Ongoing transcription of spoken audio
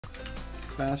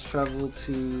Fast travel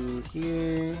to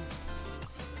here.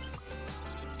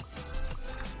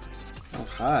 Oh,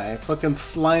 hi. Fucking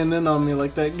sliding in on me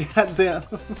like that goddamn...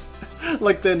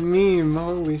 like that meme.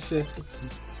 Holy shit.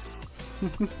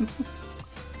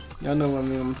 Y'all know what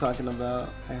meme I'm talking about.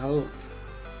 I hope.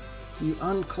 You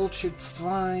uncultured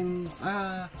swines.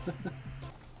 Ah.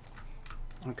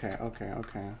 Okay.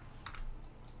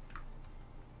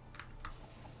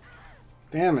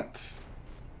 Damn it.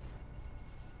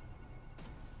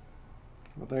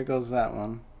 Well, there goes that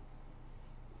one.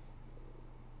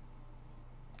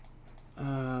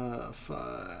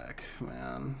 Fuck,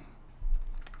 man.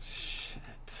 Shit.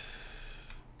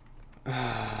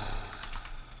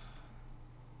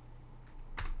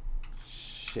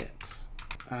 Shit.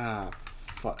 Ah,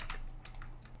 fuck.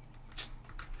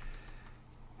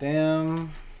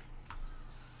 Damn.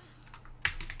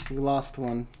 We lost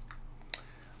one.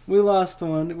 We lost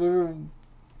one. We were...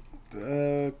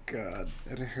 Oh, God.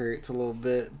 It hurts a little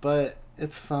bit, but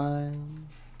it's fine.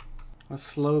 A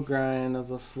slow grind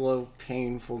is a slow,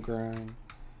 painful grind.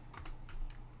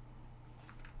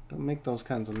 Don't make those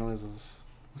kinds of noises.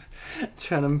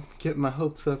 Trying to get my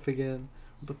hopes up again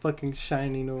with the fucking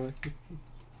shiny noise.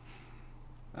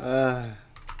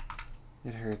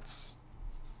 It hurts.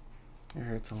 It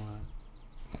hurts a lot.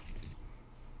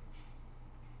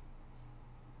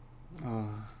 Oh.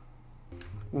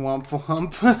 Womp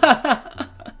womp.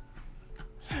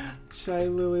 Shy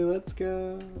Lily, let's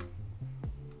go.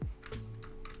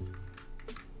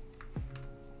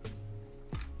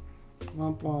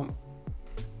 Womp womp.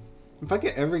 If I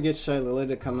could ever get Shy Lily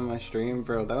to come to my stream,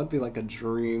 bro, that would be like a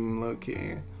dream,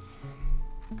 low-key.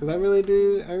 Cause I really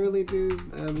do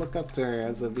look up to her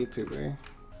as a VTuber.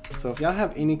 So if y'all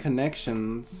have any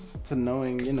connections to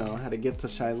knowing, you know, how to get to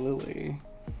Shy Lily,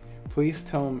 please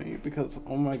tell me, because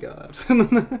oh my god.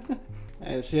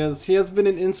 she has been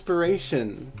an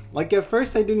inspiration. Like at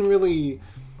first I didn't really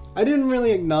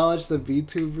acknowledge the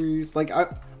VTubers.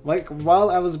 Like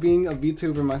while I was being a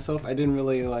VTuber myself, I didn't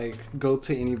really like go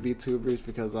to any VTubers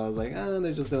because I was like,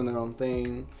 they're just doing their own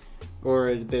thing,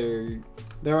 or they're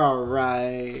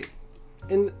alright.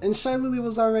 And Shy Lily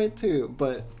was alright too,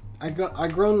 but I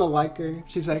grown to like her.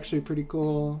 She's actually pretty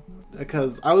cool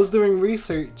because I was doing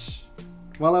research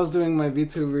while I was doing my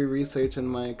VTuber research and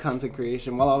my content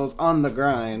creation. While I was on the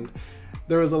grind,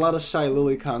 there was a lot of Shy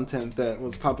Lily content that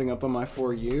was popping up on my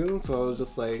For You, so I was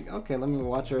just like, okay, let me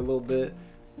watch her a little bit.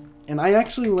 And I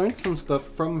actually learned some stuff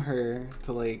from her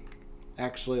to like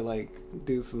actually like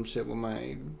do some shit with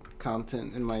my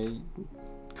content in my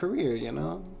career, you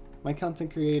know? My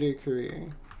content creator career.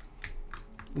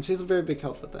 And she's a very big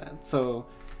help with that. So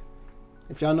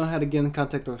if y'all know how to get in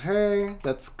contact with her,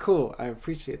 that's cool. I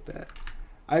appreciate that.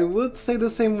 I would say the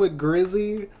same with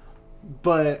Grizzy,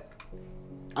 but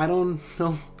I don't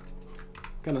know.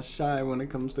 Kind of shy when it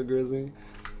comes to Grizzy.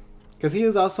 Because he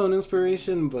is also an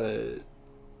inspiration, but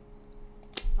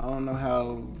I don't know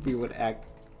how we would act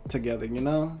together, you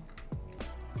know?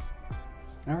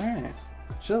 Alright.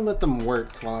 Should've let them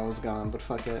work while I was gone, but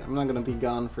fuck it. I'm not gonna be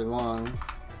gone for long.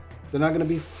 They're not gonna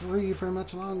be free for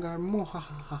much longer. Let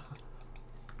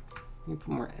me put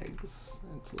more eggs.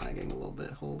 It's lagging a little bit.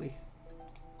 Holy.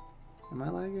 Am I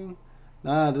lagging?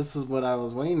 Nah, this is what I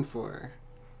was waiting for.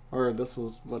 Or this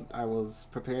was what I was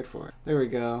prepared for. There we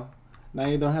go. Now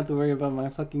you don't have to worry about my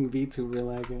fucking VTuber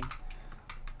lagging.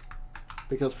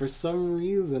 Because for some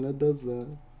reason it does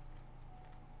that.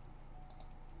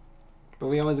 But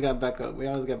we always got backup. We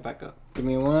always got backup. Give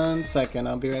me 1 second.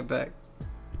 I'll be right back.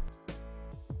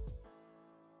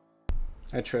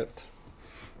 I tripped.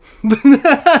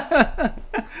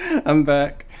 I'm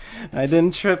back. I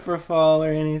didn't trip or fall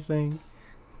or anything.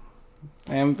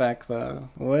 I am back though.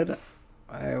 Wood?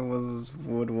 I was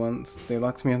wood once. They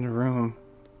locked me in a room.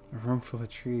 A room full of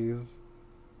trees.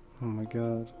 Oh my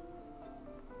god.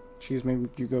 Trees made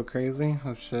you go crazy?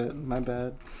 Oh shit, my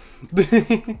bad.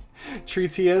 Tree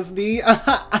TSD?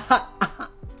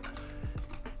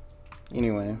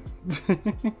 Anyway.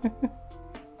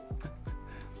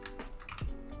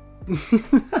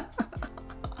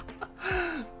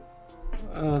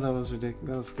 Oh, that was ridiculous.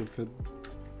 That was stupid.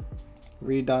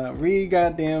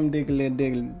 Re-goddamn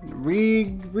diggly.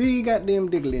 Re-goddamn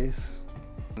digglies.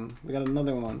 We got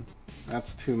another one.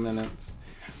 That's 2 minutes.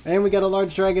 And we got a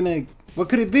large dragon egg. What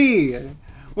could it be?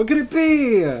 What could it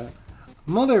be?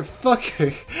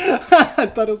 Motherfucker. I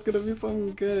thought it was gonna be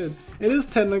something good. It is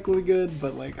technically good,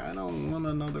 but like, I don't want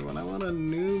another one. I want a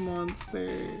new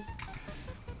monster.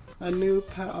 A new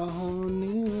pal. A whole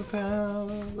new pal.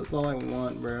 That's all I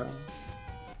want, bro.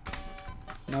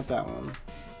 Not that one.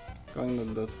 Going to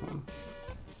this one.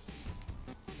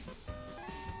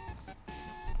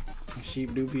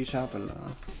 Sheep do be shopping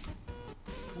though.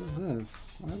 What is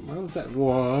this? What was that?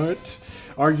 What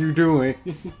are you doing?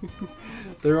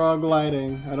 They're all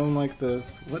gliding. I don't like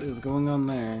this. What is going on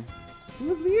there?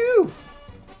 Who's you?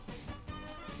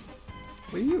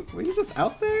 Were you just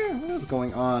out there? What is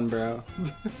going on, bro?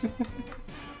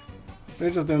 They're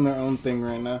just doing their own thing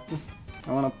right now.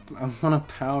 I wanna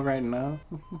pal right now.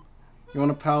 You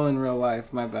wanna pal in real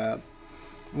life? My bad.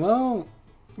 Well,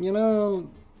 you know,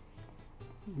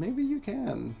 maybe you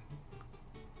can.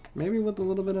 Maybe with a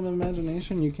little bit of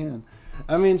imagination, you can.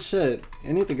 I mean, shit.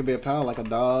 Anything could be a pal, like a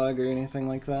dog or anything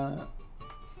like that.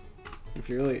 If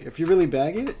you really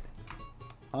bag it,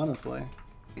 honestly.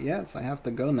 Yes, I have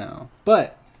to go now.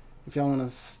 But if y'all want to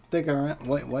stick around,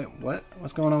 what?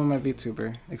 What's going on with my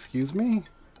VTuber? Excuse me,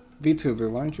 VTuber,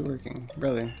 why aren't you working?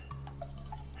 Really?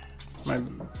 I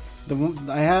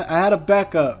had a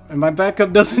backup, and my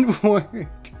backup doesn't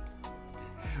work.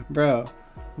 Bro,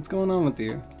 what's going on with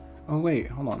you? Oh wait,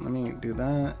 hold on, let me do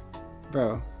that,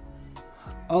 bro.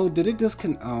 Oh, did it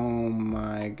disconnect? Oh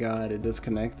my god, it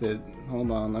disconnected. Hold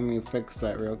on, let me fix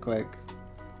that real quick.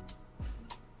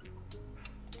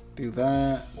 Do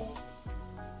that.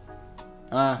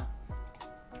 Ah.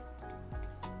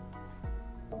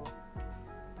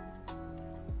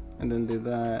 And then do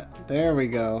that. There we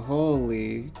go.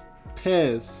 Holy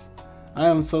piss. I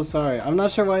am so sorry. I'm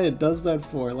not sure why it does that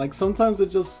for. Like, sometimes it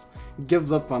just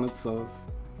gives up on itself.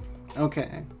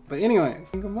 Okay. But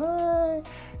anyways. Goodbye.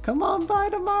 Come on by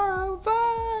tomorrow.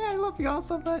 Bye. I love y'all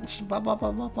so much. Bye bye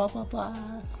bye bye bye bye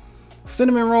bye.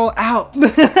 Cinnamon roll out.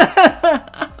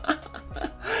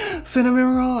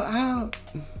 Cinnamon roll out.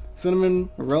 Cinnamon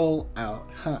roll out.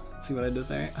 Huh. See what I did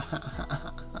there?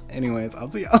 Anyways, I'll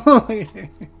see y'all later.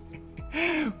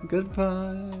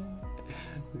 Goodbye.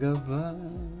 Goodbye.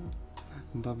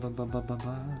 Bye bye bye bye bye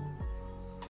bye.